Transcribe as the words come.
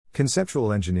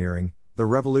Conceptual engineering, the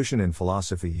revolution in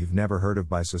philosophy you've never heard of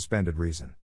by suspended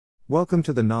reason. Welcome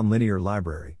to the Nonlinear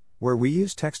Library, where we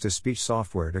use text-to-speech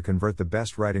software to convert the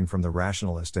best writing from the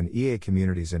Rationalist and EA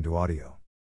communities into audio.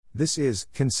 This is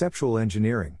Conceptual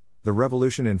Engineering, the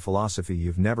revolution in philosophy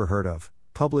you've never heard of,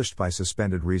 published by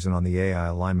Suspended Reason on the AI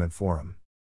Alignment Forum.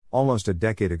 Almost a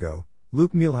decade ago,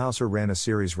 Luke Muehlhauser ran a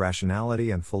series Rationality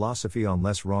and Philosophy on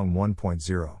LessWrong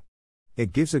 1.0.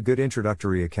 It gives a good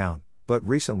introductory account, but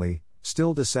recently,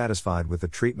 still dissatisfied with the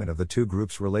treatment of the two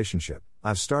groups' relationship,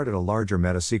 I've started a larger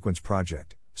meta-sequence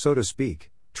project, so to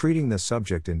speak, treating this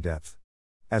subject in depth.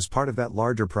 As part of that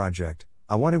larger project,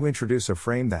 I want to introduce a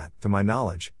frame that, to my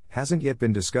knowledge, hasn't yet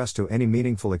been discussed to any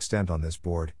meaningful extent on this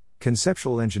board: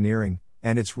 conceptual engineering,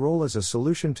 and its role as a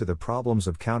solution to the problems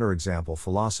of counterexample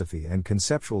philosophy and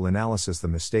conceptual analysis, the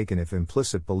mistaken if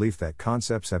implicit belief that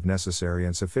concepts have necessary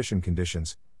and sufficient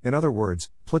conditions, in other words,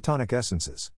 Platonic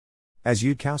essences. As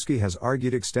Yudkowsky has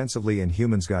argued extensively in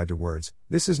Human's Guide to Words,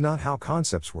 this is not how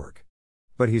concepts work.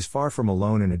 But he's far from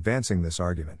alone in advancing this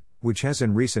argument, which has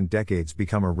in recent decades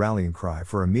become a rallying cry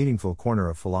for a meaningful corner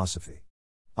of philosophy.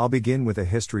 I'll begin with a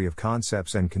history of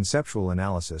concepts and conceptual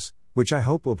analysis, which I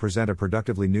hope will present a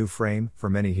productively new frame, for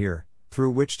many here, through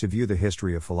which to view the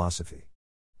history of philosophy.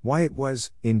 Why it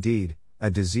was, indeed, a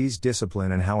diseased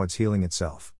discipline and how it's healing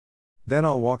itself. Then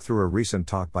I'll walk through a recent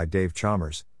talk by Dave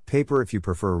Chalmers, paper if you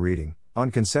prefer reading,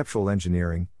 on conceptual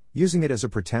engineering, using it as a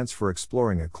pretense for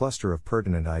exploring a cluster of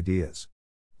pertinent ideas.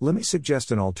 Let me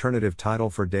suggest an alternative title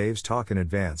for Dave's talk in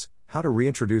advance: How to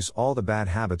Reintroduce All the Bad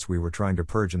Habits We Were Trying to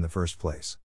Purge in the First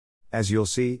Place. As you'll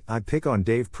see, I pick on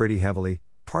Dave pretty heavily,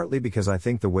 partly because I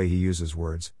think the way he uses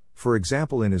words, for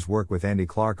example in his work with Andy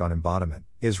Clark on embodiment,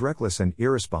 is reckless and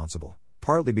irresponsible,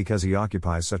 partly because he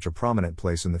occupies such a prominent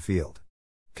place in the field.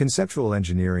 Conceptual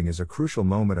engineering is a crucial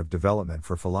moment of development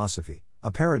for philosophy, a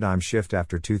paradigm shift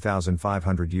after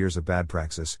 2,500 years of bad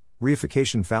praxis,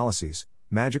 reification fallacies,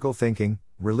 magical thinking,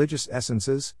 religious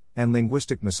essences, and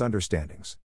linguistic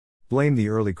misunderstandings. Blame the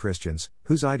early Christians,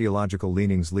 whose ideological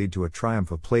leanings lead to a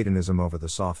triumph of Platonism over the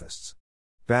Sophists.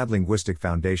 Bad linguistic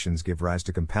foundations give rise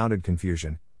to compounded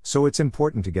confusion, so it's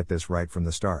important to get this right from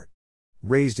the start.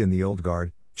 Raised in the old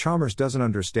guard, Chalmers doesn't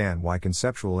understand why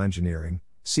conceptual engineering,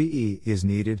 CE, is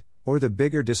needed, or the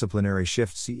bigger disciplinary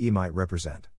shift CE might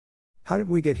represent. How did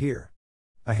we get here?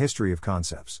 A history of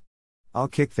concepts. I'll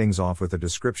kick things off with a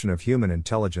description of human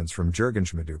intelligence from Jeurgen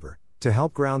Schmidhuber, to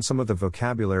help ground some of the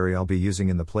vocabulary I'll be using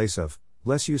in the place of,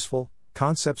 less useful,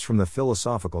 concepts from the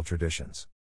philosophical traditions.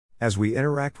 As we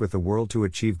interact with the world to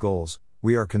achieve goals,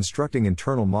 we are constructing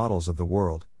internal models of the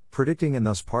world, predicting and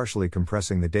thus partially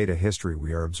compressing the data history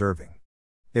we are observing.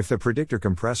 If the predictor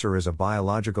compressor is a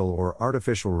biological or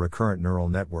artificial recurrent neural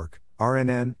network,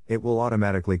 RNN, it will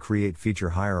automatically create feature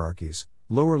hierarchies,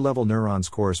 lower-level neurons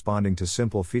corresponding to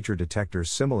simple feature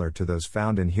detectors similar to those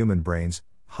found in human brains,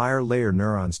 higher-layer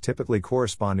neurons typically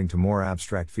corresponding to more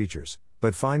abstract features,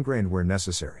 but fine-grained where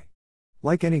necessary.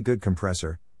 Like any good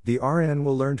compressor, the RNN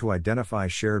will learn to identify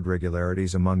shared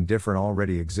regularities among different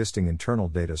already existing internal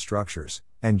data structures,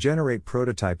 and generate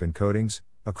prototype encodings,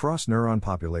 across neuron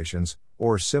populations,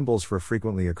 or symbols for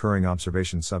frequently occurring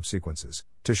observation subsequences,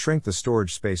 to shrink the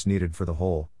storage space needed for the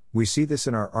whole. We see this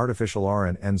in our artificial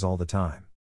RNNs all the time.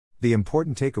 The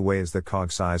important takeaway is that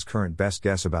CogSci's current best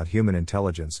guess about human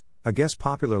intelligence, a guess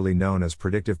popularly known as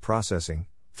predictive processing,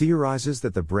 theorizes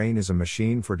that the brain is a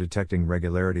machine for detecting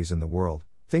regularities in the world.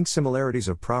 Think similarities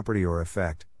of property or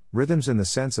effect, rhythms in the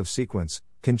sense of sequence,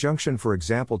 conjunction for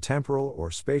example temporal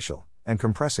or spatial, and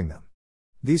compressing them.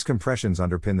 These compressions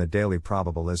underpin the daily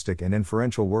probabilistic and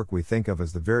inferential work we think of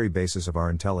as the very basis of our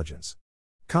intelligence.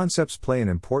 Concepts play an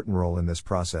important role in this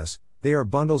process. They are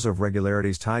bundles of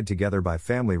regularities tied together by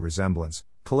family resemblance,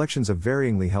 collections of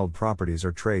varyingly held properties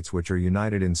or traits which are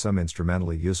united in some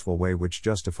instrumentally useful way which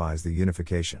justifies the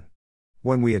unification.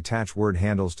 When we attach word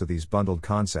handles to these bundled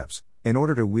concepts, in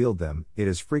order to wield them, it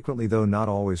is frequently, though not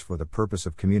always, for the purpose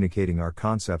of communicating our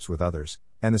concepts with others,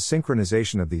 and the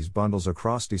synchronization of these bundles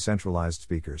across decentralized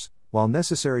speakers, while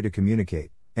necessary to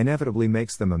communicate, inevitably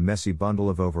makes them a messy bundle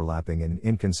of overlapping and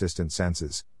inconsistent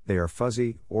senses. They are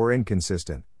fuzzy, or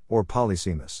inconsistent, or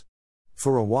polysemous.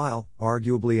 For a while,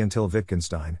 arguably until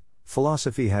Wittgenstein,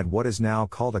 philosophy had what is now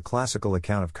called a classical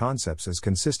account of concepts as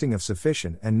consisting of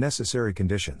sufficient and necessary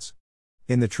conditions.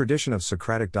 In the tradition of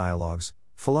Socratic dialogues,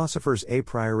 philosophers a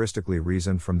prioristically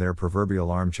reason from their proverbial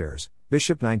armchairs.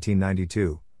 Bishop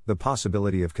 1992, the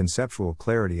possibility of conceptual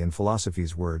clarity in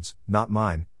philosophy's words, not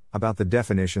mine, about the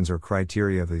definitions or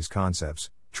criteria of these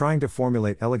concepts, trying to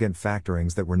formulate elegant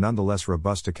factorings that were nonetheless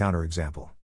robust to counterexample.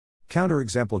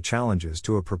 Counterexample challenges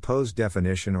to a proposed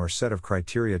definition or set of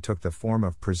criteria took the form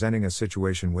of presenting a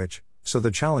situation which, so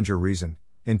the challenger reasoned,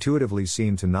 intuitively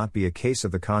seemed to not be a case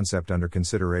of the concept under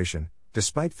consideration,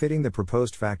 despite fitting the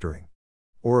proposed factoring.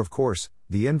 Or of course,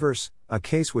 the inverse, a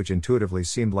case which intuitively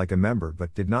seemed like a member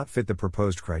but did not fit the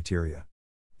proposed criteria.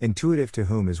 Intuitive to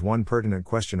whom is one pertinent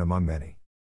question among many.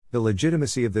 The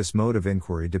legitimacy of this mode of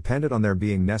inquiry depended on there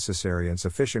being necessary and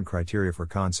sufficient criteria for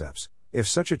concepts. If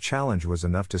such a challenge was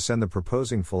enough to send the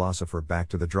proposing philosopher back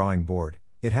to the drawing board,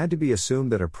 it had to be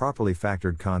assumed that a properly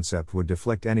factored concept would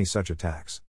deflect any such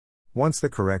attacks. Once the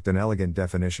correct and elegant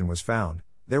definition was found,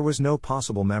 there was no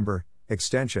possible member,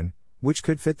 extension, which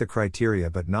could fit the criteria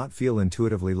but not feel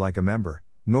intuitively like a member,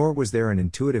 nor was there an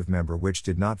intuitive member which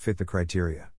did not fit the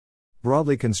criteria.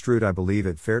 Broadly construed, I believe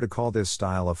it fair to call this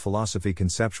style of philosophy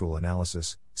conceptual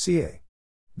analysis, CA.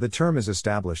 The term is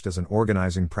established as an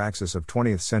organizing praxis of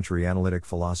 20th century analytic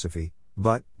philosophy,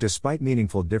 but, despite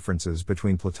meaningful differences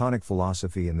between Platonic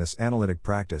philosophy and this analytic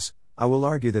practice, I will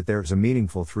argue that there is a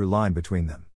meaningful through line between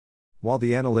them. While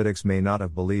the analytics may not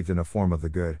have believed in a form of the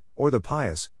good, or the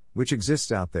pious, which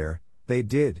exists out there, they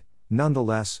did,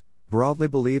 nonetheless, broadly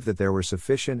believe that there were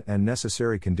sufficient and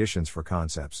necessary conditions for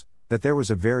concepts, that there was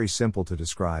a very simple to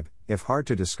describe, if hard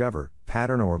to discover,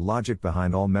 pattern or logic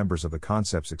behind all members of the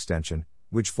concept's extension,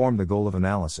 which formed the goal of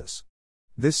analysis.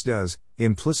 This does,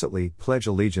 implicitly, pledge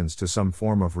allegiance to some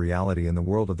form of reality in the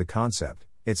world of the concept,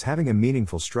 its having a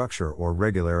meaningful structure or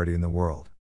regularity in the world.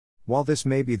 While this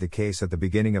may be the case at the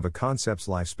beginning of a concept's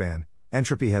lifespan,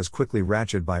 entropy has quickly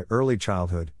ratcheted by early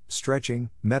childhood, stretching,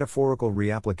 metaphorical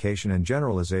reapplication and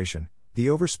generalization, the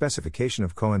overspecification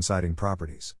of coinciding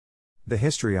properties. The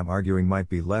history I'm arguing might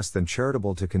be less than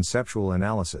charitable to conceptual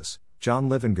analysis. John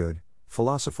Livingood,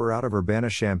 philosopher out of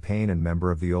Urbana-Champaign and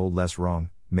member of the old LessWrong,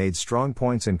 made strong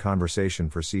points in conversation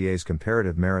for CA's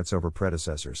comparative merits over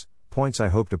predecessors, points I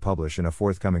hope to publish in a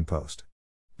forthcoming post.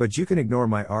 But you can ignore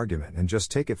my argument and just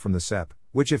take it from the CEP,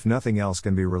 which if nothing else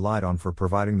can be relied on for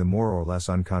providing the more or less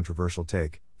uncontroversial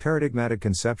take. Paradigmatic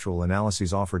conceptual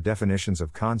analyses offer definitions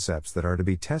of concepts that are to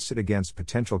be tested against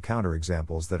potential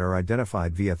counterexamples that are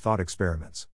identified via thought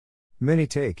experiments. Many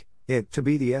take it to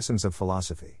be the essence of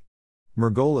philosophy.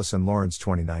 Margolis and Lawrence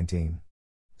 2019.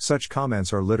 Such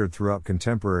comments are littered throughout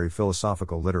contemporary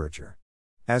philosophical literature.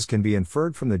 As can be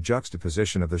inferred from the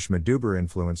juxtaposition of the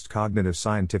Schmidhuber-influenced cognitive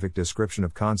scientific description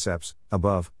of concepts,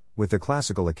 above, with the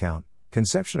classical account,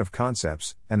 conception of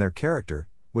concepts, and their character,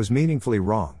 was meaningfully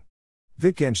wrong.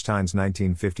 Wittgenstein's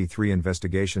 1953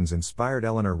 investigations inspired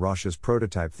Eleanor Rosch's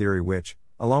prototype theory which,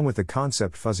 along with the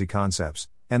concept fuzzy concepts,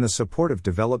 and the support of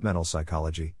developmental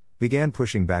psychology, began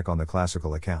pushing back on the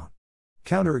classical account.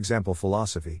 Counterexample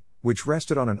philosophy, which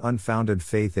rested on an unfounded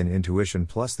faith in intuition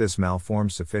plus this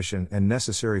malformed sufficient and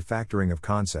necessary factoring of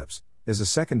concepts, is a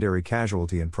secondary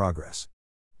casualty in progress.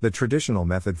 The traditional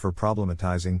method for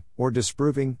problematizing, or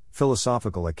disproving,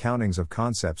 philosophical accountings of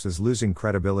concepts is losing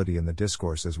credibility in the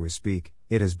discourse as we speak.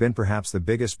 It has been perhaps the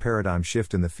biggest paradigm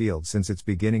shift in the field since its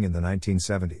beginning in the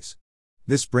 1970s.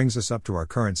 This brings us up to our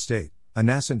current state, a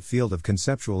nascent field of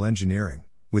conceptual engineering,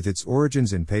 with its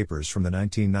origins in papers from the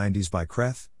 1990s by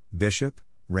Kreth, Bishop,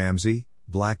 Ramsey,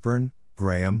 Blackburn,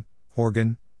 Graham,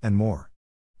 Horgan, and more.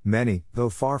 Many, though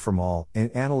far from all, in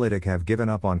analytic have given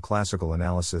up on classical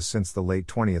analysis since the late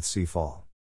 20th fall.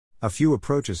 A few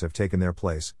approaches have taken their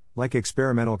place, like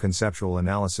experimental conceptual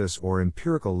analysis or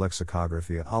empirical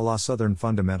lexicography a la Southern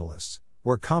fundamentalists,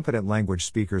 where competent language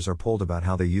speakers are polled about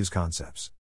how they use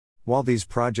concepts. While these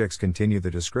projects continue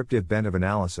the descriptive bent of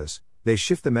analysis, they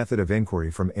shift the method of inquiry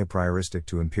from a prioristic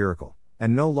to empirical,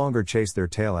 and no longer chase their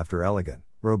tail after elegant,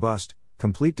 robust,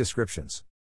 complete descriptions.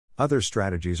 Other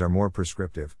strategies are more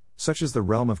prescriptive, such as the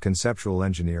realm of conceptual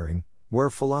engineering,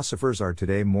 where philosophers are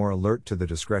today more alert to the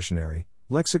discretionary,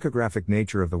 lexicographic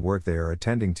nature of the work they are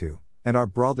attending to, and are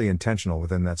broadly intentional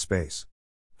within that space.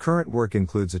 Current work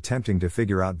includes attempting to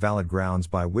figure out valid grounds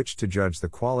by which to judge the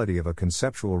quality of a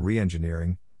conceptual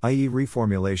re-engineering, i.e.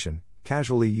 reformulation,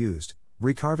 casually used,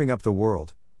 recarving up the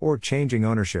world, or changing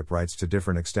ownership rights to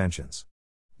different extensions.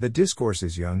 The discourse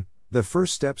is young. The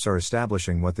first steps are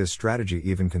establishing what this strategy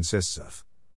even consists of.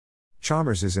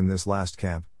 Chalmers is in this last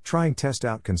camp, trying test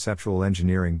out conceptual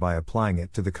engineering by applying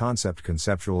it to the concept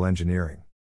conceptual engineering.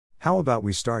 How about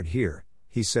we start here,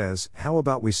 he says, how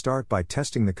about we start by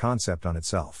testing the concept on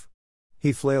itself?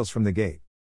 He flails from the gate.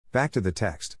 Back to the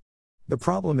text. The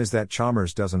problem is that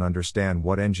Chalmers doesn't understand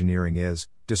what engineering is,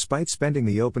 despite spending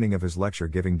the opening of his lecture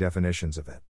giving definitions of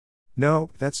it. No,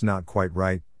 that's not quite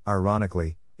right.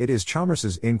 Ironically, it is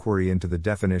Chalmers's inquiry into the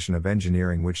definition of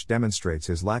engineering which demonstrates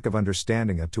his lack of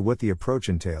understanding to what the approach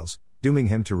entails, dooming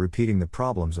him to repeating the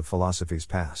problems of philosophy's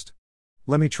past.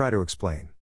 Let me try to explain.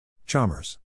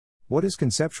 Chalmers. What is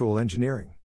conceptual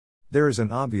engineering? There is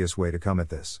an obvious way to come at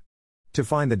this. To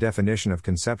find the definition of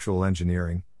conceptual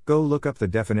engineering, go look up the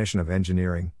definition of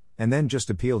engineering, and then just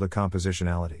appeal to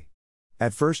compositionality.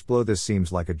 At first blow this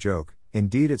seems like a joke,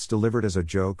 indeed it's delivered as a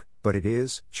joke, but it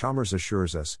is, Chalmers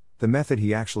assures us, the method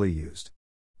he actually used.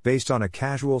 Based on a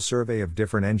casual survey of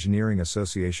different engineering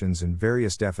associations and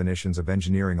various definitions of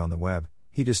engineering on the web,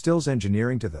 he distills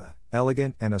engineering to the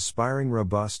elegant and aspiring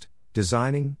robust,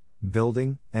 designing,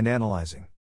 building, and analyzing.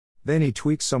 Then he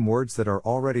tweaks some words that are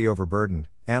already overburdened.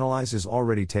 Analyze is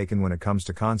already taken when it comes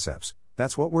to concepts,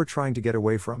 that's what we're trying to get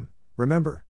away from,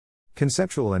 remember?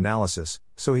 Conceptual analysis,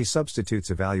 so he substitutes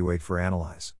evaluate for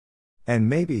analyze. And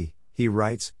maybe, he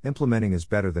writes, implementing is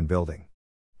better than building.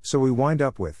 So we wind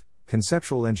up with,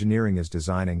 conceptual engineering is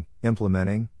designing,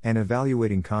 implementing, and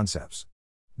evaluating concepts.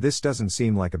 This doesn't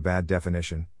seem like a bad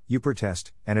definition, you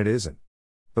protest, and it isn't.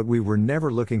 But we were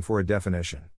never looking for a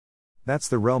definition. That's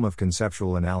the realm of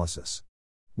conceptual analysis.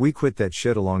 We quit that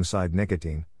shit alongside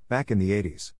nicotine, back in the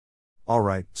 80s.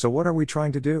 Alright, so what are we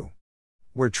trying to do?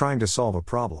 We're trying to solve a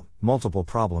problem, multiple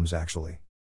problems actually.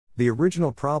 The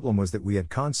original problem was that we had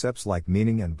concepts like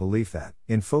meaning and belief that,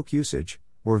 in folk usage,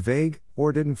 were vague,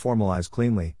 or didn't formalize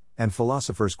cleanly, and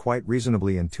philosophers quite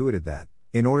reasonably intuited that,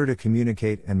 in order to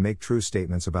communicate and make true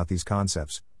statements about these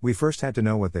concepts, we first had to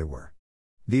know what they were.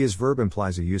 The is verb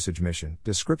implies a usage mission,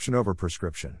 description over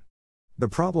prescription. The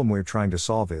problem we're trying to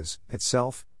solve is,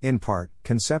 itself, in part,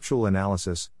 conceptual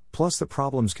analysis, plus the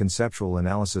problems conceptual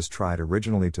analysis tried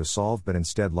originally to solve but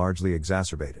instead largely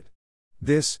exacerbated.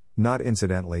 This, not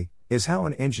incidentally, is how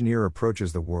an engineer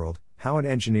approaches the world, how an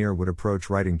engineer would approach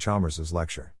writing Chalmers's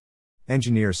lecture.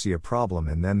 Engineers see a problem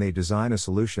and then they design a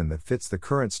solution that fits the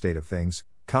current state of things,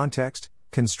 context,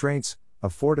 constraints,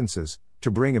 affordances,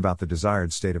 to bring about the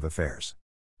desired state of affairs.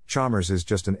 Chalmers is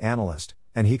just an analyst,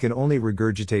 and he can only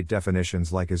regurgitate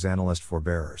definitions like his analyst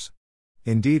forebearers.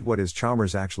 Indeed, what is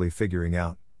Chalmers actually figuring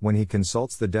out, when he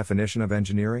consults the definition of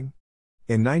engineering?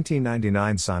 In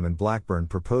 1999, Simon Blackburn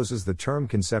proposes the term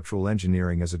conceptual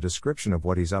engineering as a description of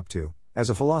what he's up to, as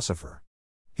a philosopher.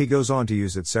 He goes on to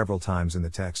use it several times in the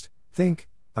text, think,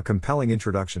 a compelling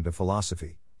introduction to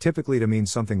philosophy, typically to mean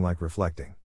something like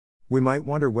reflecting. We might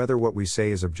wonder whether what we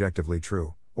say is objectively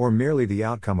true, or merely the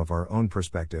outcome of our own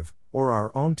perspective, or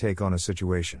our own take on a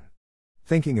situation.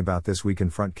 Thinking about this, we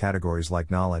confront categories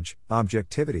like knowledge,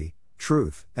 objectivity,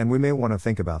 truth, and we may want to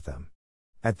think about them.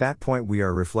 At that point, we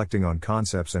are reflecting on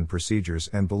concepts and procedures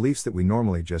and beliefs that we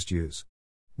normally just use.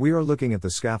 We are looking at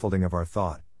the scaffolding of our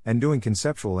thought, and doing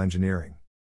conceptual engineering.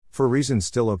 For reasons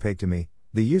still opaque to me,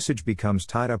 the usage becomes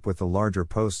tied up with the larger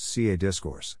post-CA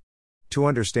discourse. To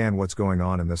understand what's going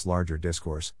on in this larger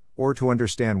discourse, or to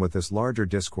understand what this larger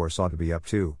discourse ought to be up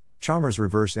to, Chalmers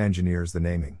reverse engineers the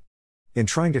naming. In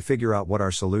trying to figure out what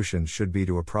our solutions should be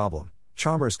to a problem,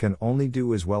 Chalmers can only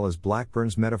do as well as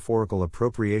Blackburn's metaphorical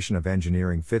appropriation of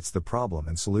engineering fits the problem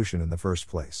and solution in the first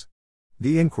place.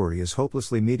 The inquiry is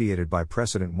hopelessly mediated by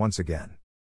precedent once again.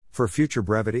 For future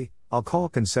brevity, I'll call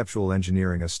conceptual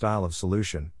engineering a style of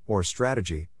solution, or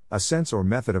strategy, a sense or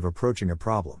method of approaching a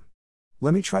problem.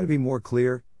 Let me try to be more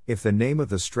clear. If the name of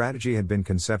the strategy had been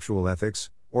conceptual ethics,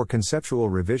 or conceptual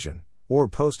revision, or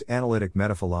post-analytic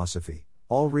metaphilosophy,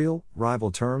 all real, rival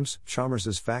terms,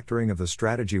 Chalmers's factoring of the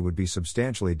strategy would be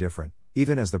substantially different,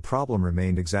 even as the problem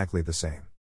remained exactly the same.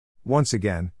 Once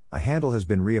again, a handle has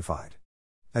been reified.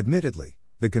 Admittedly,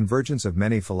 the convergence of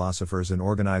many philosophers in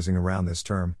organizing around this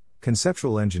term,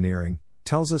 conceptual engineering,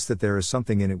 tells us that there is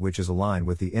something in it which is aligned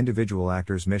with the individual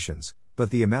actor's missions, but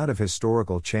the amount of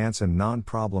historical chance and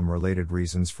non-problem related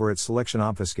reasons for its selection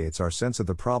obfuscates our sense of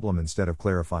the problem instead of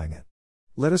clarifying it.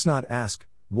 Let us not ask,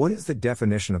 what is the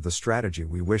definition of the strategy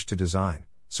we wish to design,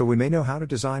 so we may know how to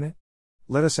design it?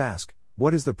 Let us ask,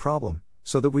 what is the problem,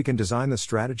 so that we can design the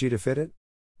strategy to fit it?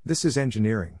 This is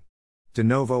engineering. De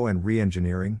novo and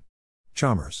re-engineering.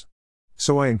 Chalmers.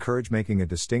 So I encourage making a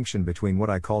distinction between what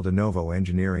I call de novo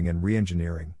engineering and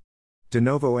re-engineering. De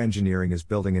novo engineering is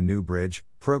building a new bridge,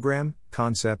 program,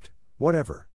 concept,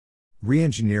 whatever.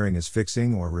 Re-engineering is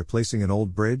fixing or replacing an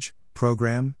old bridge,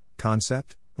 program,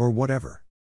 concept, or whatever.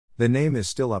 The name is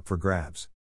still up for grabs.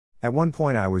 At one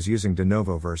point I was using de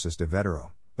novo versus de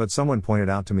vetero, but someone pointed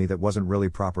out to me that wasn't really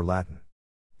proper Latin.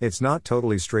 It's not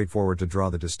totally straightforward to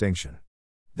draw the distinction.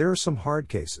 There are some hard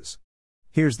cases.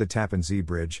 Here's the Tappan Zee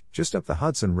Bridge, just up the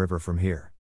Hudson River from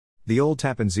here. The old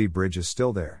Tappan Zee Bridge is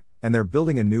still there, and they're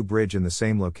building a new bridge in the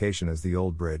same location as the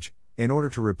old bridge, in order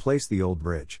to replace the old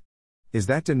bridge. Is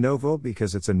that de novo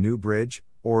because it's a new bridge,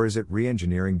 or is it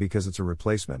re-engineering because it's a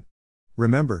replacement?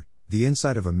 Remember, the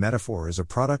inside of a metaphor is a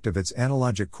product of its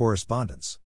analogic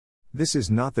correspondence. This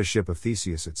is not the ship of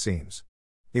Theseus, it seems.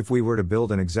 If we were to build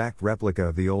an exact replica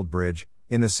of the old bridge,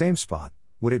 in the same spot,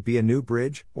 would it be a new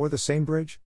bridge, or the same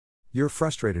bridge? You're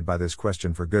frustrated by this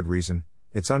question for good reason.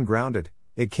 It's ungrounded,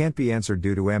 it can't be answered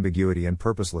due to ambiguity and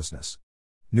purposelessness.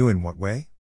 New in what way?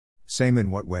 Same in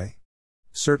what way?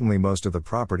 Certainly most of the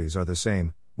properties are the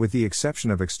same, with the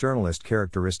exception of externalist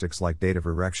characteristics like date of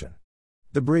erection.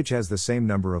 The bridge has the same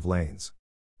number of lanes.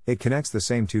 It connects the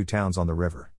same two towns on the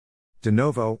river. De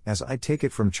novo, as I take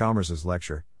it from Chalmers'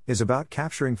 lecture, is about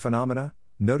capturing phenomena,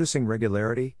 noticing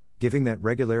regularity, giving that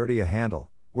regularity a handle,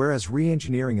 whereas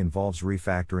re-engineering involves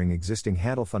refactoring existing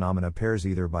handle phenomena pairs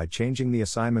either by changing the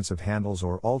assignments of handles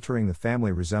or altering the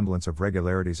family resemblance of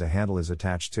regularities a handle is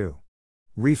attached to.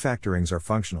 Refactorings are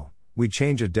functional. We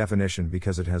change a definition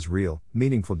because it has real,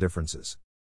 meaningful differences.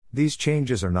 These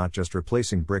changes are not just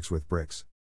replacing bricks with bricks.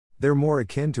 They're more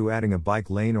akin to adding a bike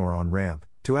lane or on-ramp,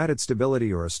 to added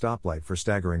stability or a stoplight for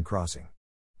staggering crossing.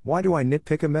 Why do I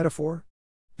nitpick a metaphor?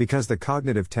 Because the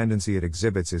cognitive tendency it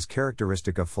exhibits is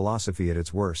characteristic of philosophy at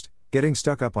its worst, getting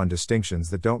stuck up on distinctions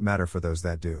that don't matter for those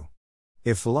that do.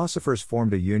 If philosophers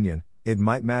formed a union, it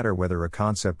might matter whether a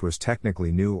concept was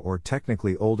technically new or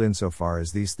technically old insofar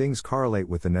as these things correlate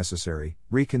with the necessary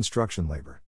reconstruction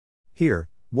labor. Here,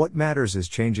 what matters is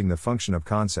changing the function of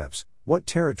concepts, what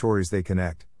territories they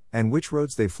connect, and which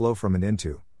roads they flow from and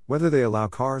into, whether they allow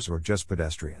cars or just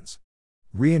pedestrians.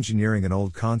 Re-engineering an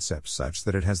old concept such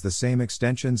that it has the same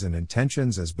extensions and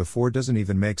intentions as before doesn't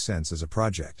even make sense as a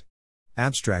project.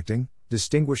 Abstracting,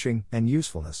 distinguishing, and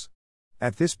usefulness.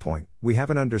 At this point, we have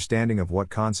an understanding of what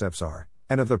concepts are,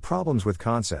 and of the problems with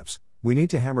concepts. We need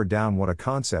to hammer down what a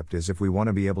concept is if we want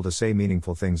to be able to say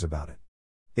meaningful things about it.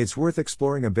 It's worth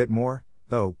exploring a bit more,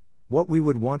 though, what we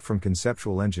would want from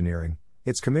conceptual engineering,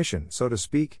 its commission, so to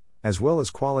speak, as well as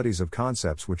qualities of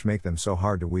concepts which make them so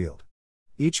hard to wield.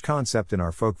 Each concept in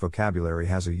our folk vocabulary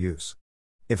has a use.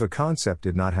 If a concept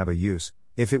did not have a use,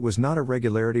 if it was not a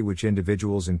regularity which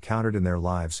individuals encountered in their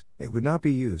lives, it would not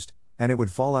be used, and it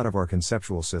would fall out of our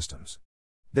conceptual systems.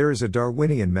 There is a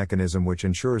Darwinian mechanism which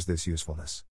ensures this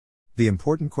usefulness. The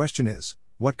important question is,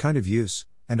 what kind of use,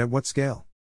 and at what scale?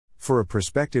 For a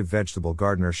prospective vegetable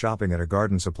gardener shopping at a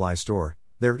garden supply store,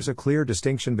 there is a clear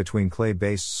distinction between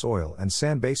clay-based soil and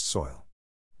sand-based soil.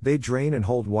 They drain and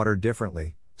hold water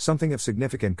differently, something of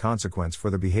significant consequence for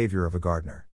the behavior of a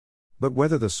gardener. But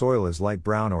whether the soil is light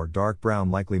brown or dark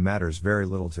brown likely matters very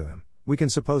little to him. We can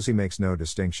suppose he makes no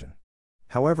distinction.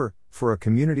 However, for a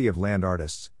community of land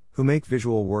artists, who make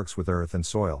visual works with earth and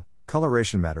soil,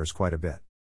 coloration matters quite a bit.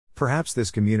 Perhaps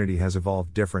this community has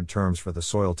evolved different terms for the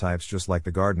soil types just like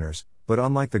the gardeners, but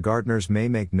unlike the gardeners may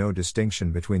make no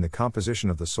distinction between the composition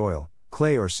of the soil,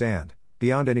 clay or sand,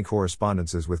 beyond any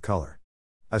correspondences with color.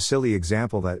 A silly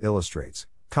example that illustrates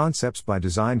concepts by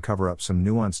design cover up some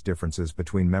nuanced differences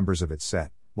between members of its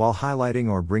set, while highlighting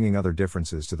or bringing other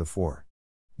differences to the fore.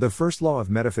 The first law of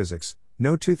metaphysics: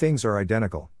 no two things are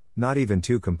identical, not even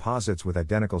two composites with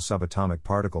identical subatomic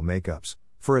particle makeups,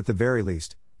 for at the very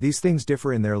least, these things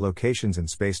differ in their locations in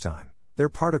spacetime. Their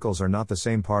particles are not the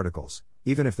same particles,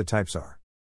 even if the types are.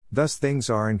 Thus things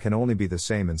are and can only be the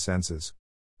same in senses.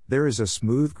 There is a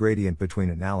smooth gradient between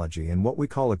analogy and what we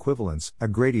call equivalence, a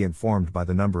gradient formed by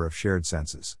the number of shared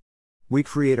senses. We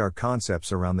create our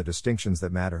concepts around the distinctions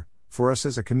that matter, for us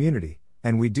as a community,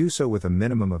 and we do so with a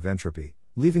minimum of entropy,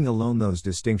 leaving alone those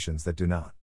distinctions that do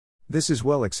not. This is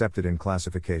well accepted in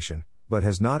classification, but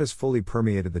has not as fully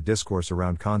permeated the discourse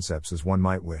around concepts as one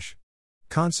might wish.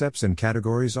 Concepts and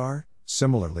categories are,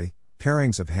 similarly,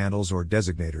 pairings of handles or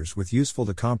designators with useful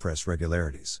to compress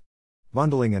regularities.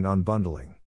 Bundling and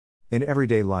unbundling. In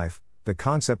everyday life, the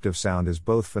concept of sound is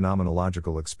both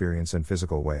phenomenological experience and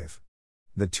physical wave.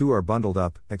 The two are bundled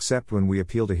up, except when we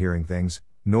appeal to hearing things,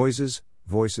 noises,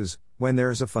 voices, when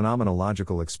there is a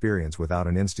phenomenological experience without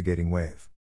an instigating wave.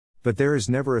 But there is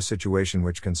never a situation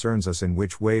which concerns us in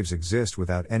which waves exist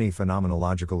without any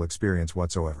phenomenological experience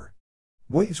whatsoever.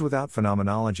 Waves without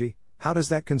phenomenology, how does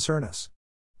that concern us?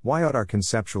 Why ought our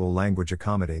conceptual language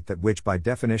accommodate that which by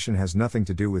definition has nothing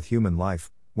to do with human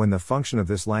life, when the function of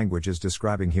this language is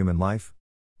describing human life?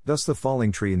 Thus the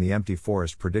falling tree in the empty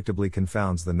forest predictably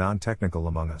confounds the non-technical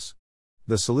among us.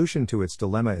 The solution to its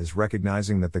dilemma is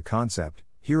recognizing that the concept,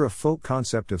 here a folk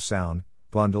concept of sound,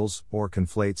 bundles, or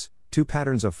conflates, two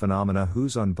patterns of phenomena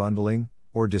whose unbundling,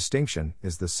 or distinction,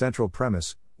 is the central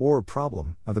premise, or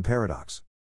problem, of the paradox.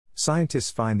 Scientists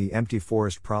find the empty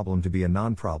forest problem to be a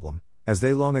non-problem, as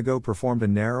they long ago performed a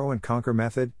narrow and conquer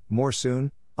method, more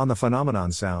soon, on the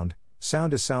phenomenon sound.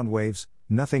 Sound is sound waves,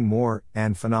 nothing more,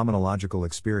 and phenomenological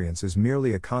experience is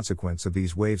merely a consequence of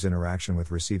these waves' interaction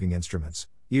with receiving instruments,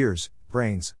 ears,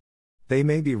 brains. They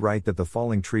may be right that the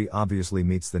falling tree obviously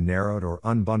meets the narrowed or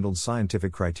unbundled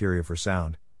scientific criteria for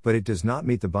sound, but it does not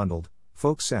meet the bundled,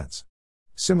 folk sense.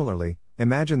 Similarly,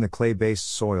 imagine the clay-based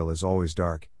soil is always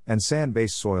dark, and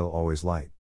sand-based soil always light.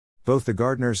 Both the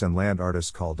gardeners and land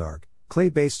artists call dark,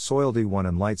 clay-based soil D1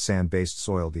 and light sand-based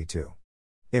soil D2.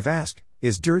 If asked,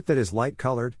 is dirt that is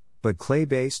light-colored, but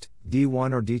clay-based,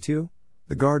 D1 or D2?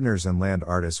 The gardeners and land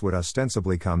artists would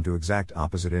ostensibly come to exact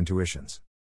opposite intuitions.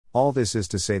 All this is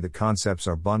to say that concepts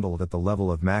are bundled at the level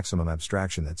of maximum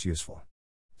abstraction that's useful.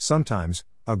 Sometimes,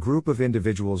 a group of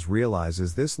individuals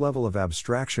realizes this level of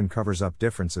abstraction covers up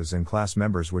differences in class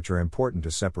members which are important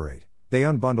to separate. They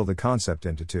unbundle the concept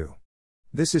into two.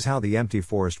 This is how the empty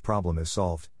forest problem is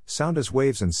solved: sound as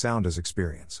waves and sound as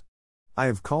experience. I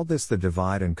have called this the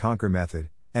divide and conquer method,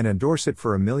 and endorse it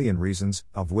for a million reasons,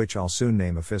 of which I'll soon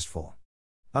name a fistful.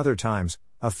 Other times,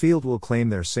 a field will claim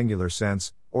their singular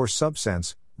sense, or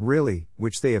subsense, really,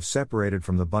 which they have separated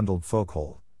from the bundled folk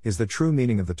whole, is the true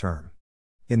meaning of the term.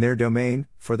 In their domain,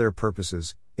 for their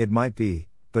purposes, it might be,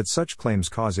 but such claims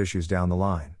cause issues down the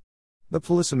line. The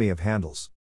polysemy of handles.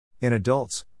 In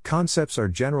adults, concepts are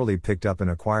generally picked up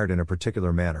and acquired in a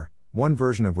particular manner, one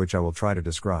version of which I will try to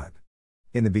describe.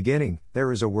 In the beginning,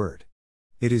 there is a word.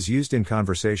 It is used in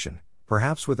conversation,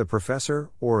 perhaps with a professor,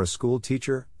 or a school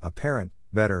teacher, a parent,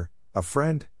 better, a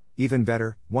friend, even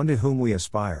better, one to whom we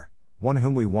aspire, one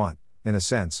whom we want, in a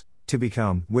sense, to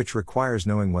become, which requires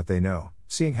knowing what they know,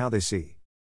 seeing how they see.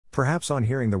 Perhaps on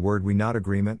hearing the word we nod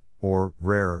agreement, or,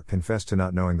 rarer, confess to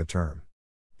not knowing the term.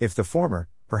 If the former,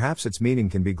 perhaps its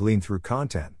meaning can be gleaned through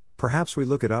content, perhaps we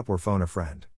look it up or phone a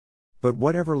friend. But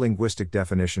whatever linguistic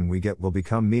definition we get will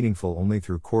become meaningful only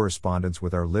through correspondence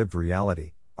with our lived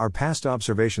reality, our past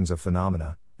observations of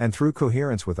phenomena, and through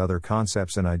coherence with other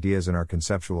concepts and ideas in our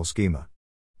conceptual schema.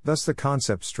 Thus the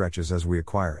concept stretches as we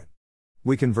acquire it.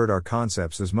 We convert our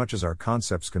concepts as much as our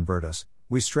concepts convert us.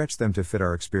 We stretch them to fit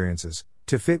our experiences,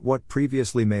 to fit what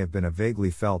previously may have been a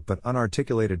vaguely felt but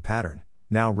unarticulated pattern,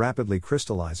 now rapidly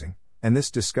crystallizing, and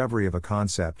this discovery of a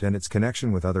concept and its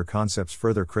connection with other concepts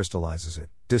further crystallizes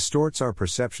it, distorts our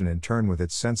perception in turn with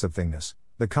its sense of thingness.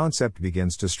 The concept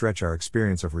begins to stretch our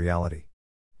experience of reality.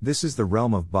 This is the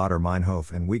realm of Baader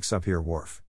Meinhof and Weeks up here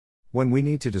Whorf. When we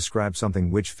need to describe something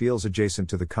which feels adjacent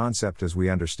to the concept as we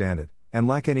understand it, and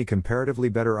lack any comparatively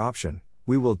better option,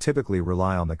 we will typically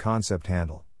rely on the concept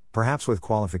handle, perhaps with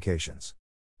qualifications.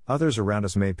 Others around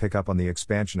us may pick up on the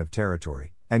expansion of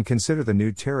territory, and consider the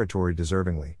new territory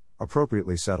deservingly,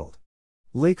 appropriately settled.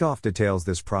 Lakoff details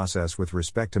this process with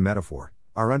respect to metaphor.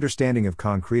 Our understanding of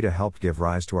concreta helped give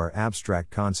rise to our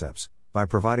abstract concepts, by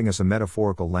providing us a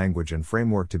metaphorical language and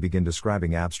framework to begin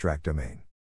describing abstract domain.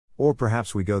 Or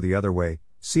perhaps we go the other way,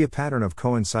 see a pattern of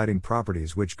coinciding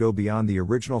properties which go beyond the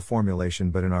original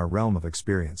formulation but in our realm of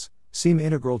experience, seem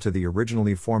integral to the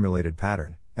originally formulated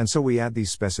pattern, and so we add these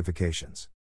specifications.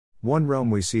 One realm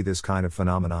we see this kind of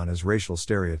phenomenon is racial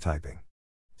stereotyping.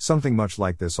 Something much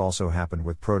like this also happened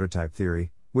with prototype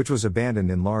theory, which was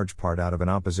abandoned in large part out of an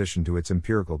opposition to its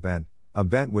empirical bent, a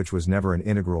bent which was never an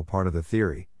integral part of the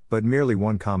theory, but merely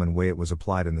one common way it was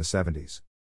applied in the 70s.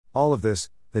 All of this,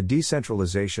 the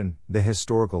decentralization, the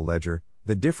historical ledger,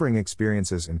 the differing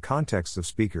experiences and contexts of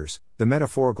speakers, the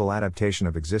metaphorical adaptation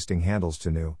of existing handles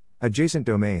to new, adjacent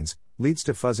domains, leads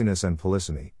to fuzziness and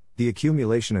polysemy, the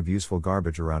accumulation of useful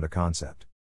garbage around a concept.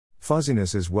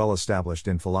 Fuzziness is well established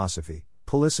in philosophy,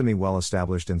 polysemy well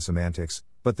established in semantics,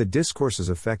 but the discourses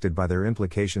affected by their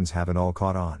implications haven't all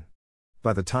caught on.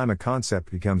 By the time a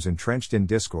concept becomes entrenched in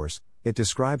discourse, it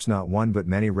describes not one but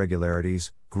many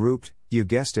regularities, grouped, you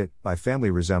guessed it, by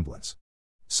family resemblance.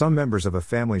 Some members of a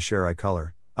family share eye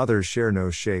color, others share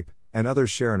nose shape, and others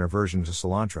share an aversion to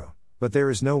cilantro, but there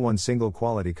is no one single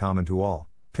quality common to all.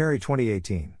 Perry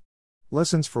 2018.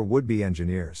 Lessons for would-be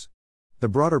engineers. The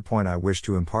broader point I wish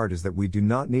to impart is that we do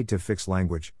not need to fix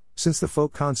language, since the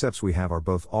folk concepts we have are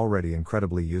both already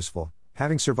incredibly useful,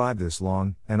 having survived this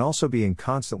long, and also being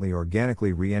constantly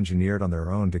organically re-engineered on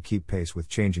their own to keep pace with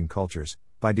changing cultures,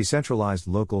 by decentralized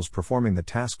locals performing the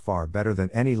task far better than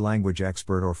any language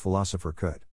expert or philosopher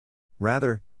could.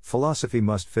 Rather, philosophy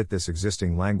must fit this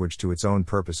existing language to its own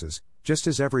purposes, just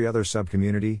as every other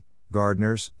subcommunity,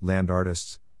 gardeners, land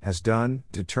artists, has done,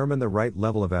 determine the right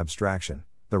level of abstraction,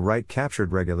 the right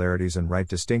captured regularities and right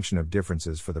distinction of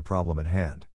differences for the problem at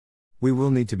hand. We will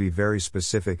need to be very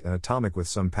specific and atomic with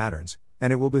some patterns,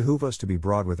 and it will behoove us to be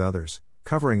broad with others,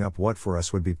 covering up what for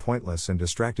us would be pointless and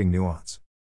distracting nuance.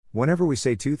 Whenever we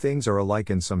say two things are alike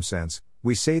in some sense,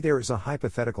 we say there is a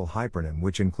hypothetical hypernym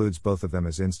which includes both of them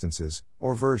as instances,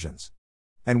 or versions.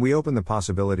 And we open the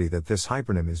possibility that this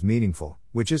hypernym is meaningful,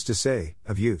 which is to say,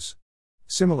 of use.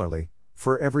 Similarly,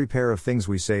 For every pair of things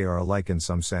we say are alike in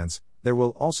some sense, there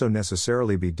will also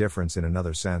necessarily be difference in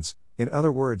another sense. In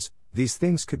other words, these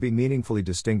things could be meaningfully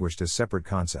distinguished as separate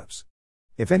concepts.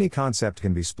 If any concept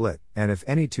can be split, and if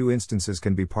any two instances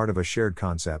can be part of a shared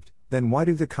concept, then why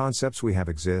do the concepts we have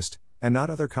exist, and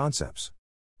not other concepts?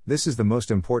 This is the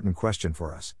most important question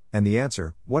for us, and the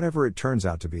answer, whatever it turns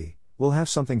out to be, will have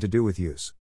something to do with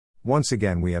use. Once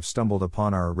again we have stumbled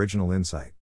upon our original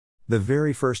insight. The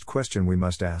very first question we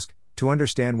must ask, to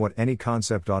understand what any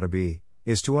concept ought to be,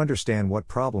 is to understand what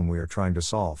problem we are trying to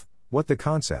solve, what the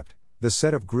concept, the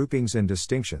set of groupings and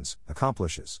distinctions,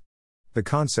 accomplishes. The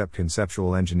concept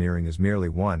conceptual engineering is merely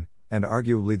one, and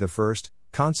arguably the first,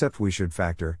 concept we should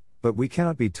factor, but we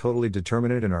cannot be totally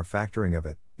determinate in our factoring of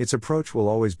it. Its approach will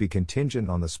always be contingent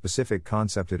on the specific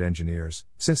concept it engineers,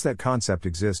 since that concept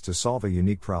exists to solve a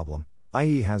unique problem,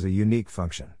 i.e. has a unique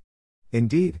function.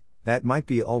 Indeed, that might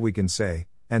be all we can say,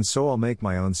 and so I'll make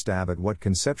my own stab at what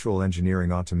conceptual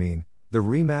engineering ought to mean, the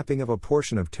remapping of a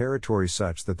portion of territory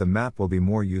such that the map will be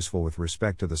more useful with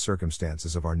respect to the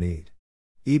circumstances of our need.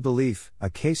 E-belief, a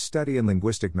case study in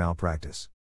linguistic malpractice.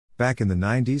 Back in the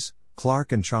 90s,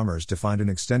 Clark and Chalmers defined an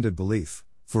extended belief,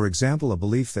 for example a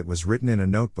belief that was written in a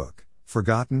notebook,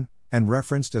 forgotten, and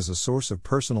referenced as a source of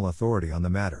personal authority on the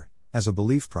matter, as a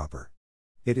belief proper.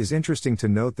 It is interesting to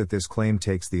note that this claim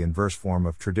takes the inverse form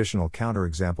of traditional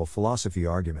counterexample philosophy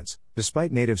arguments.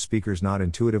 Despite native speakers not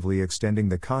intuitively extending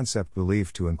the concept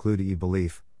belief to include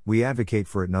e-belief, we advocate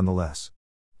for it nonetheless.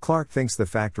 Clark thinks the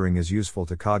factoring is useful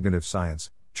to cognitive science,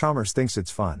 Chalmers thinks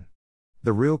it's fun.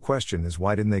 The real question is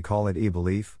why didn't they call it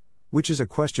e-belief? Which is a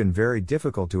question very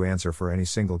difficult to answer for any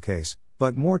single case,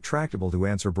 but more tractable to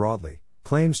answer broadly.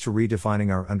 Claims to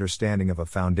redefining our understanding of a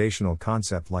foundational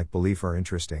concept like belief are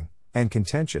interesting, and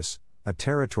contentious, a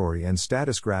territory and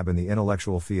status grab in the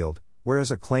intellectual field,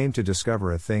 whereas a claim to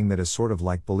discover a thing that is sort of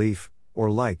like belief, or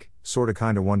like, sorta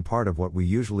kinda one part of what we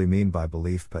usually mean by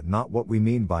belief but not what we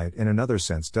mean by it in another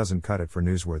sense doesn't cut it for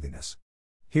newsworthiness.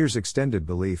 Here's extended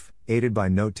belief, aided by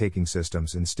note-taking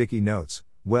systems and sticky notes.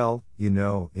 Well,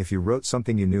 if you wrote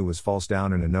something you knew was false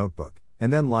down in a notebook,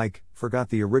 and then forgot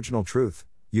the original truth,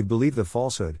 you'd believe the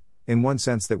falsehood, in one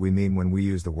sense that we mean when we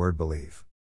use the word believe.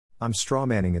 I'm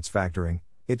strawmanning its factoring.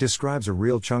 It describes a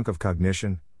real chunk of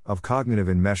cognition, of cognitive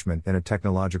enmeshment in a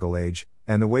technological age,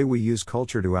 and the way we use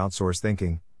culture to outsource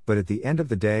thinking, but at the end of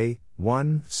the day,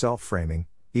 one, self-framing,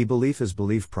 e-belief is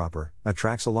belief proper,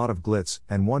 attracts a lot of glitz,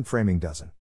 and one framing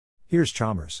doesn't. Here's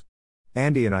Chalmers.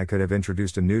 Andy and I could have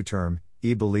introduced a new term,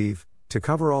 e-belief, to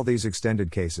cover all these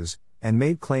extended cases, and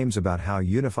made claims about how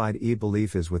unified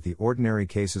e-belief is with the ordinary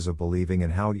cases of believing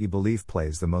and how e-belief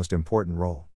plays the most important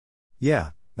role.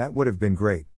 Yeah, that would have been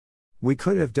great. We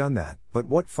could have done that, but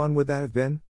what fun would that have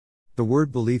been? The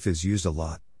word belief is used a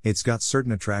lot, it's got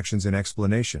certain attractions in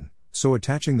explanation, so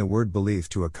attaching the word belief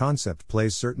to a concept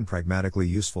plays certain pragmatically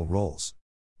useful roles.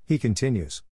 He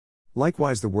continues.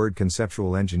 Likewise the word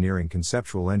conceptual engineering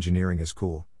is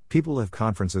cool, people have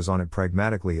conferences on it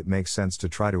pragmatically it makes sense to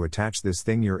try to attach this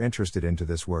thing you're interested in to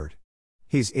this word.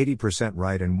 He's 80%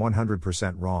 right and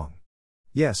 100% wrong.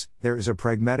 Yes, there is a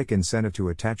pragmatic incentive to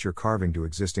attach your carving to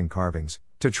existing carvings,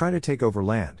 to try to take over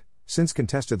land, since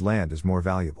contested land is more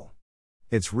valuable.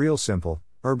 It's real simple,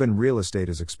 urban real estate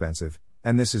is expensive,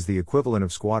 and this is the equivalent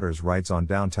of squatters' rights on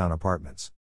downtown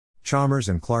apartments. Chalmers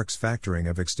and Clark's factoring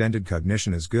of extended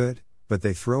cognition is good, but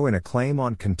they throw in a claim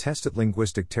on contested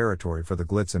linguistic territory for the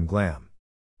glitz and glam.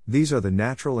 These are the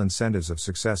natural incentives of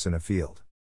success in a field.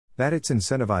 That it's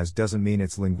incentivized doesn't mean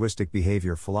it's linguistic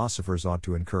behavior philosophers ought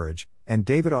to encourage, and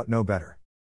David ought know better.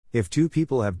 If two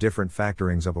people have different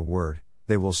factorings of a word,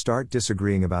 they will start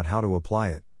disagreeing about how to apply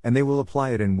it, and they will apply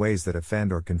it in ways that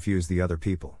offend or confuse the other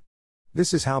people.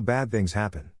 This is how bad things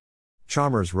happen.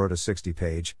 Chalmers wrote a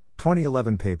 60-page,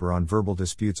 2011 paper on verbal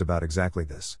disputes about exactly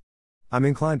this. I'm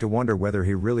inclined to wonder whether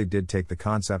he really did take the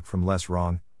concept from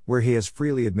LessWrong, where he has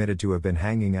freely admitted to have been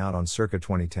hanging out on circa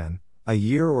 2010, a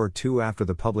year or two after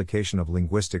the publication of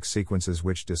linguistic sequences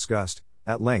which discussed,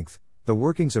 at length, the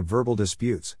workings of verbal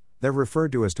disputes. They're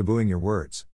referred to as tabooing your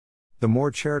words. The more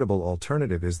charitable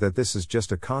alternative is that this is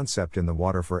just a concept in the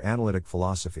water for analytic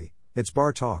philosophy, it's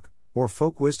bar talk, or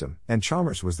folk wisdom, and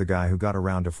Chalmers was the guy who got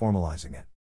around to formalizing it.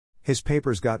 His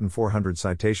paper's gotten 400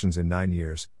 citations in 9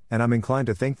 years, and I'm inclined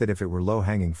to think that if it were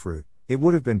low-hanging fruit, it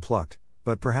would have been plucked,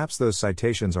 but perhaps those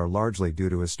citations are largely due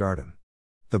to his stardom.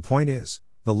 The point is,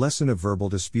 the lesson of verbal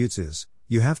disputes is,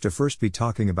 you have to first be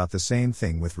talking about the same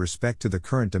thing with respect to the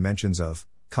current dimensions of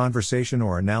conversation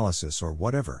or analysis or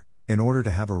whatever, in order to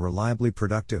have a reliably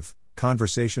productive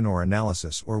conversation or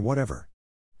analysis or whatever.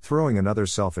 Throwing another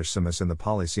selfish semus in the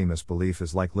polysemous belief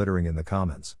is like littering in the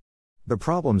commons. The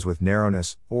problems with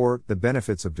narrowness, or the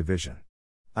benefits of division.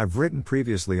 I've written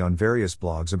previously on various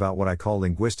blogs about what I call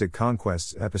linguistic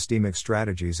conquests, epistemic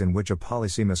strategies in which a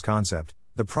polysemous concept,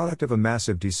 the product of a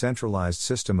massive decentralized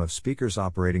system of speakers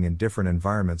operating in different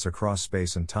environments across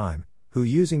space and time, who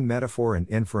using metaphor and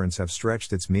inference have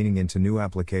stretched its meaning into new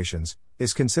applications,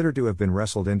 is considered to have been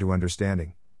wrestled into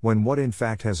understanding, when what in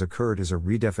fact has occurred is a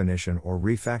redefinition or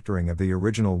refactoring of the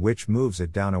original which moves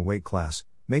it down a weight class,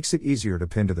 makes it easier to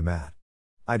pin to the mat.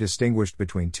 I distinguished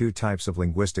between two types of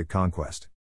linguistic conquest.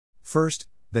 First,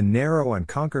 the narrow and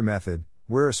conquer method,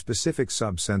 where a specific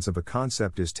subsense of a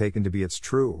concept is taken to be its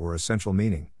true or essential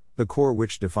meaning, the core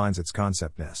which defines its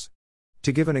conceptness.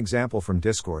 To give an example from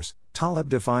discourse, Taleb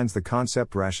defines the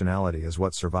concept rationality as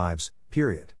what survives,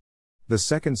 period. The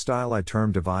second style I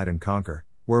term divide and conquer,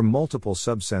 where multiple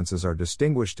subsenses are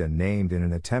distinguished and named in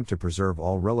an attempt to preserve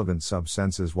all relevant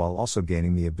subsenses while also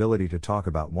gaining the ability to talk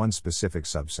about one specific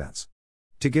subsense.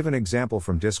 To give an example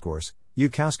from discourse,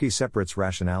 Yudkowsky separates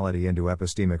rationality into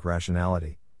epistemic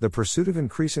rationality, the pursuit of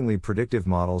increasingly predictive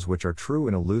models which are true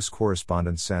in a loose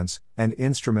correspondence sense, and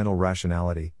instrumental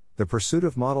rationality, the pursuit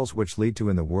of models which lead to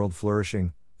in the world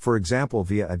flourishing, for example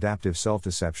via adaptive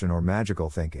self-deception or magical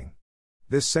thinking.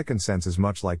 This second sense is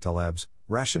much like Taleb's,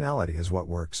 rationality is what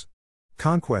works.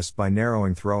 Conquest by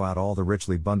narrowing throw out all the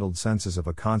richly bundled senses of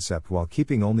a concept while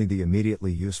keeping only the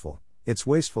immediately useful, it's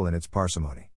wasteful in its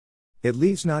parsimony. It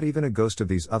leaves not even a ghost of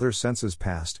these other senses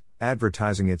past,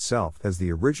 advertising itself as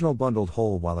the original bundled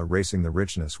whole while erasing the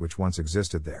richness which once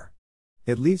existed there.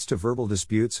 It leads to verbal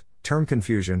disputes, term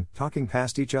confusion, talking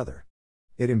past each other.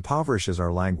 It impoverishes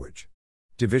our language.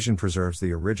 Division preserves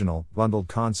the original, bundled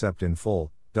concept in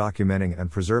full, documenting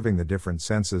and preserving the different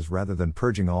senses rather than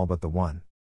purging all but the one.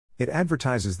 It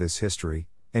advertises this history,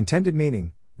 intended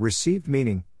meaning, received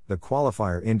meaning, the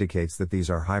qualifier indicates that these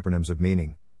are hypernyms of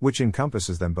meaning, which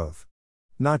encompasses them both.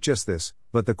 Not just this,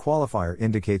 but the qualifier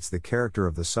indicates the character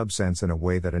of the subsense in a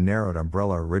way that a narrowed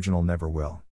umbrella original never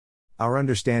will. Our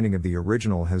understanding of the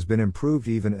original has been improved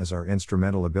even as our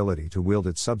instrumental ability to wield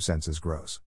its subsenses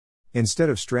grows. Instead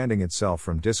of stranding itself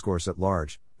from discourse at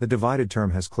large, the divided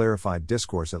term has clarified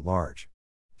discourse at large.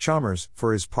 Chalmers,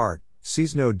 for his part,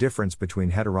 sees no difference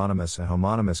between heteronymous and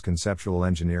homonymous conceptual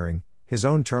engineering, his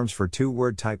own terms for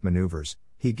two-word type maneuvers.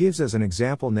 He gives as an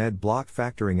example Ned Block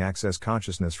factoring access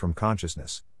consciousness from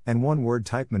consciousness, and one-word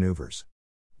type maneuvers.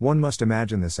 One must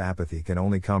imagine this apathy can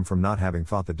only come from not having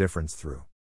thought the difference through.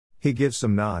 He gives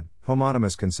some nod,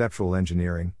 homonymous conceptual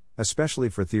engineering, especially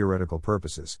for theoretical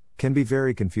purposes, can be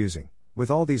very confusing, with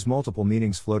all these multiple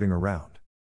meanings floating around.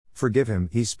 Forgive him,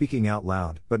 he's speaking out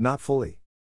loud, but not fully.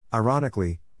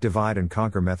 Ironically, divide and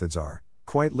conquer methods are,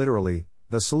 quite literally,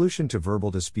 the solution to verbal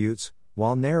disputes,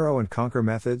 while narrow and conquer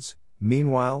methods,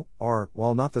 meanwhile, are,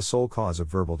 while not the sole cause of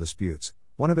verbal disputes,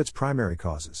 one of its primary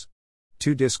causes.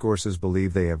 Two discourses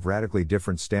believe they have radically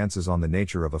different stances on the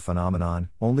nature of a phenomenon,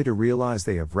 only to realize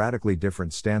they have radically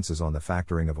different stances on the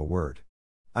factoring of a word.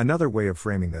 Another way of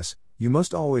framing this, you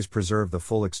must always preserve the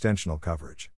full extensional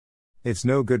coverage. It's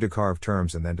no good to carve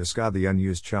terms and then discard the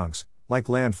unused chunks, like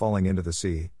land falling into the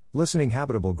sea, listening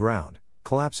habitable ground,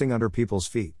 collapsing under people's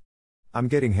feet. I'm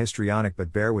getting histrionic,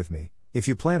 but bear with me. If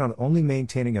you plan on only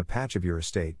maintaining a patch of your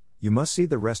estate, you must cede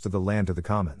the rest of the land to the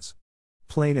commons.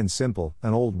 Plain and simple,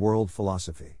 an old-world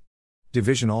philosophy.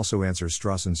 Division also answers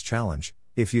Strawson's challenge: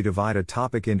 if you divide a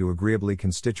topic into agreeably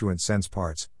constituent sense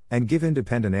parts, and give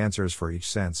independent answers for each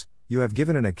sense, you have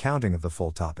given an accounting of the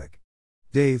full topic.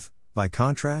 Dave, by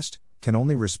contrast, can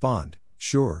only respond,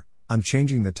 sure, I'm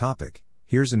changing the topic,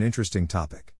 here's an interesting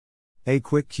topic. A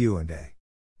quick Q&A.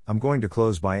 I'm going to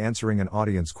close by answering an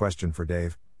audience question for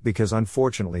Dave, because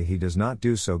unfortunately he does not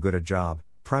do so good a job,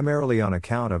 primarily on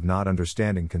account of not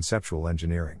understanding conceptual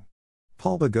engineering.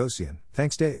 Paul Bogosian,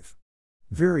 thanks Dave.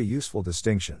 Very useful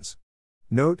distinctions.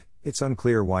 Note, it's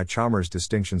unclear why Chalmers'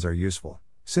 distinctions are useful,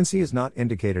 since he has not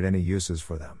indicated any uses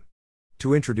for them.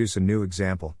 To introduce a new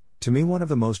example, to me one of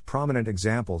the most prominent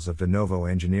examples of de novo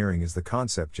engineering is the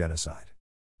concept genocide.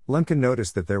 Lemkin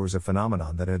noticed that there was a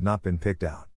phenomenon that had not been picked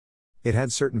out. It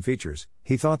had certain features,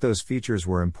 he thought those features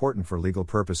were important for legal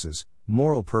purposes,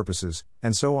 moral purposes,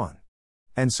 and so on.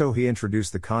 And so he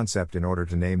introduced the concept in order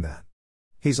to name that.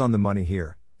 He's on the money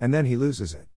here, and then he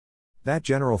loses it. That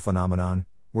general phenomenon,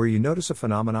 where you notice a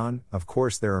phenomenon, of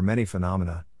course there are many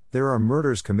phenomena, there are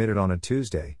murders committed on a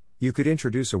Tuesday, you could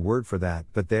introduce a word for that,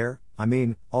 but there,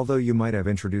 although you might have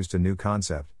introduced a new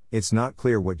concept, it's not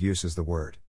clear what use is the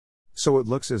word. So it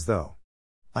looks as though.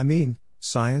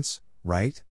 Science,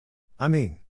 right?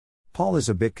 Paul is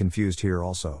a bit confused here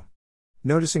also.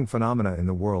 Noticing phenomena in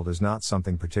the world is not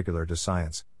something particular to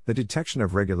science, the detection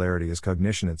of regularity is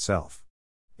cognition itself.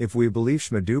 If we believe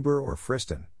Schmidhuber or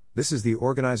Friston, this is the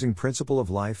organizing principle of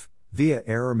life, via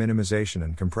error minimization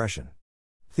and compression.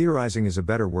 Theorizing is a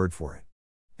better word for it.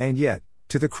 And yet,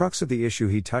 to the crux of the issue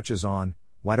he touches on,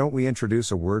 why don't we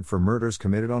introduce a word for murders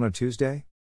committed on a Tuesday?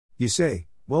 You say,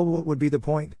 well, what would be the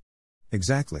point?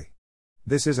 Exactly.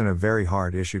 This isn't a very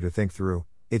hard issue to think through,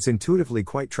 it's intuitively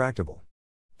quite tractable.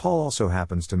 Paul also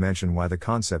happens to mention why the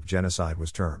concept genocide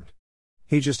was termed.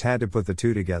 He just had to put the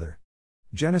two together.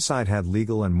 Genocide had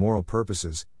legal and moral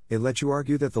purposes, it let you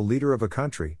argue that the leader of a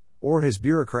country, or his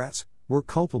bureaucrats, were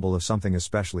culpable of something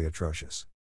especially atrocious.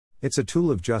 It's a tool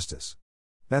of justice.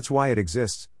 That's why it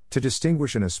exists, to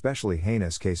distinguish an especially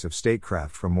heinous case of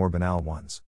statecraft from more banal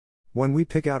ones. When we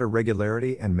pick out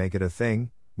irregularity and make it a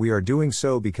thing, we are doing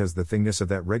so because the thingness of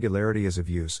that regularity is of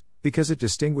use, because it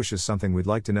distinguishes something we'd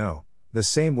like to know, the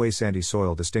same way sandy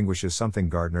soil distinguishes something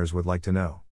gardeners would like to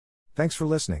know. Thanks for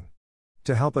listening.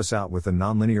 To help us out with the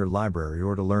Nonlinear Library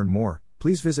or to learn more,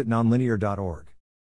 please visit nonlinear.org.